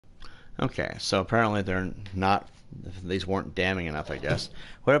Okay, so apparently they're not. These weren't damning enough, I guess.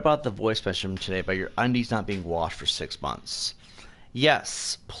 What about the voice message from today about your undies not being washed for 6 months?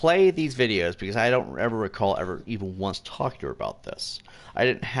 Yes, play these videos because I don't ever recall ever even once talking to her about this. I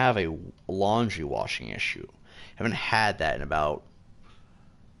didn't have a laundry washing issue. I haven't had that in about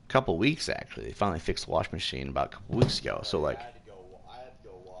a couple weeks actually. They finally fixed the washing machine about a couple weeks ago. So like, I had to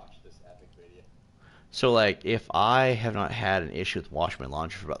go watch this epic video. if I have not had an issue with washing my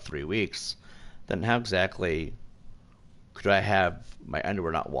laundry for about 3 weeks, then how exactly could I have my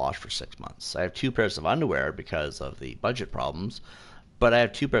underwear not washed for 6 months? I have two pairs of underwear because of the budget problems, but I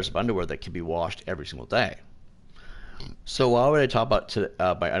have two pairs of underwear that can be washed every single day. So why would I talk about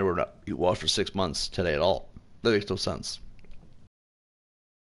my underwear not be washed for 6 months today at all? That makes no sense.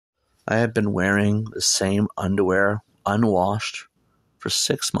 I have been wearing the same underwear unwashed for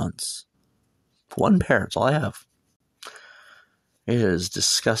 6 months. One pair, that's all I have. It is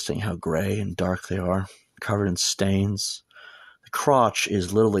disgusting how gray and dark they are, covered in stains. The crotch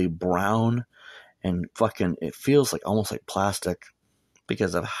is literally brown and fucking, it feels like almost like plastic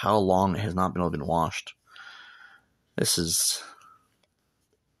because of how long it has not been washed. This is.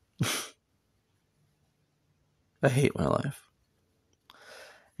 I hate my life.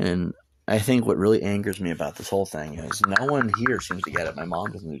 And I think what really angers me about this whole thing is no one here seems to get it. My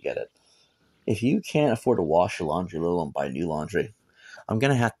mom doesn't get it. If you can't afford to wash your laundry, let alone buy new laundry, I'm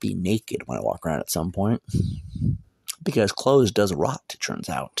going to have to be naked when I walk around at some point. Because clothes does rot, it turns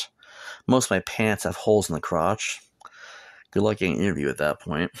out. Most of my pants have holes in the crotch. Good luck getting an interview at that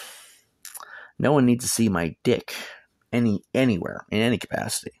point. No one needs to see my dick anywhere, in any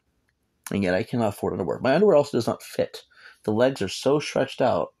capacity. And yet I cannot afford underwear. My underwear also does not fit. The legs are so stretched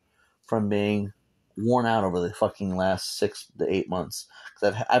out from being worn out over the fucking last 6 to 8 months.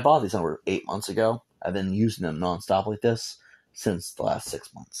 Because I bought these underwear 8 months ago. I've been using them nonstop like this since the last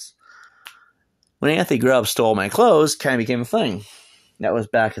 6 months. When Anthony Grubb stole my clothes, kind of became a thing. That was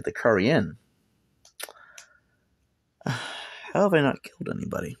back at the Curry Inn. How have I not killed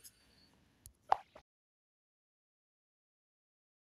anybody?